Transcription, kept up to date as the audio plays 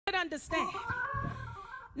understand.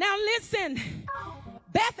 Now listen,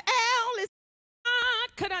 Bethel is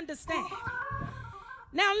God could understand.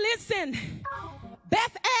 Now listen,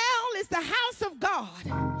 Bethel is the house of God.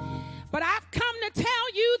 But I've come to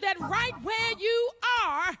tell you that right where you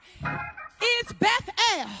are is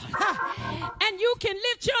Bethel. And you can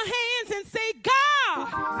lift your hands and say, God,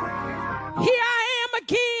 here I am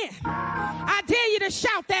again. I dare you to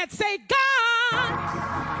shout that. Say,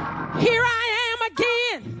 God, here I am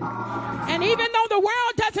again. And even though the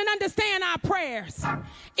world doesn't understand our prayers,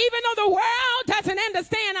 even though the world doesn't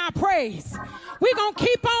understand our praise, we're going to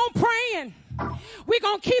keep on praying. We're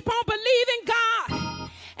going to keep on believing God.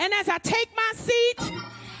 And as I take my seat,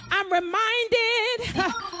 I'm reminded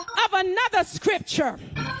of another scripture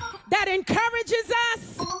that encourages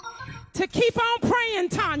us to keep on praying,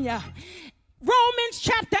 Tanya. Romans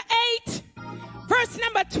chapter 8, verse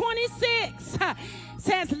number 26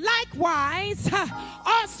 says, likewise,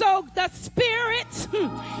 also the Spirit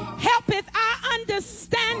helpeth our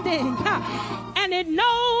understanding, and it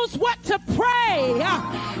knows what to pray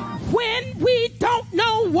when we don't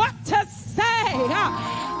know what to say.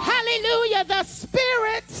 Hallelujah. The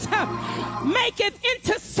Spirit maketh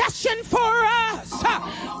intercession for us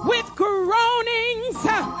with groanings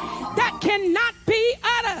that cannot be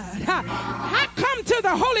uttered. I come to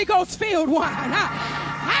the Holy Ghost filled one.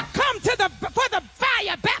 I come to for the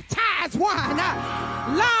fire baptized one.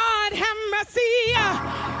 Lord have mercy.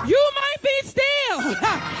 You might be still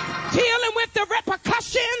dealing with the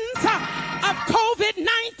repercussions of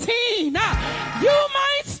COVID-19. You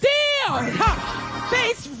might still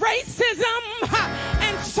face racism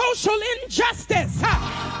and social injustice,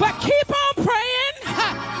 but keep on praying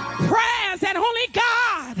prayers that only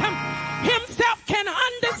God himself can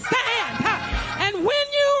understand. And when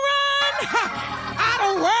you run out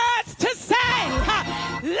of words to say,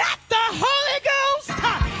 let the Holy Ghost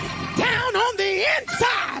down on the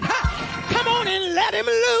inside come on and let him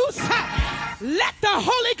loose. Let the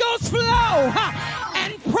Holy Ghost flow